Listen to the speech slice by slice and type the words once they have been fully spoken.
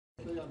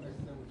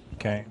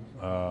Can't.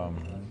 I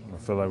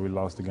feel like we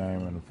lost the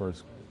game in the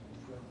first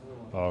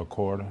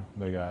quarter.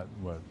 They got,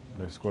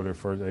 they scored their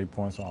first 8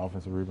 points on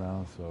offensive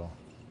rebounds. So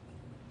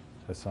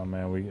that's something,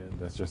 man,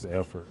 that's just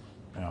effort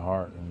and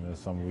heart. And that's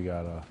something we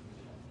got to,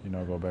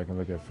 go back and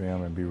look at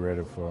film and be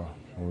ready for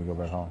when we go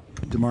back home.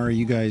 DeMarre,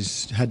 you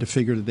guys had to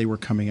figure that they were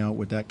coming out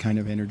with that kind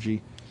of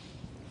energy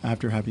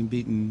after having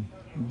been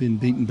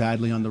beaten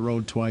badly on the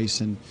road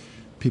twice, and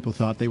people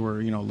thought they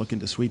were, looking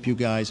to sweep you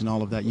guys and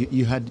all of that.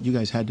 You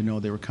guys had to know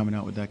they were coming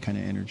out with that kind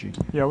of energy.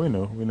 Yeah, we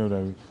knew. We knew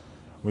that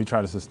we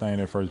tried to sustain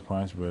their first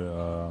punch,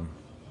 but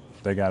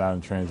they got out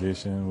in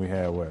transition. We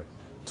had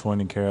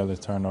 20 careless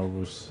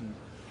turnovers.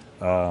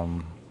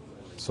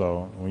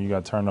 So when you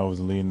got turnovers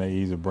leading, they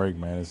easy break,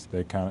 man. It's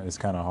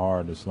kind of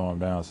hard to slow them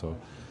down. So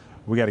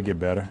we got to get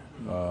better.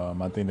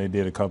 I think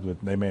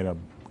they made a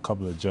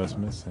couple of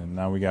adjustments, and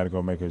now we got to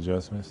go make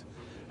adjustments,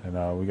 and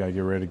we got to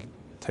get ready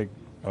to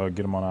get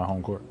them on our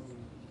home court.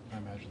 I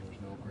imagine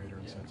there's no greater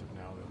incentive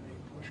now than being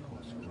pushed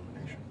close to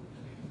elimination.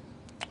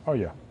 Oh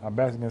yeah, our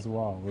back's against the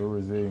wall. We're a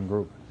resilient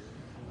group.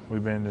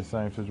 We've been in the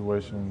same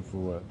situation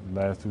for the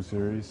last 2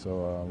 series,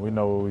 so we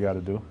know what we got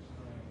to do.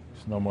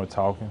 There's no more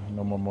talking,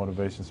 no more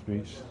motivation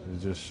speech.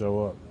 It's just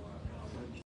show up.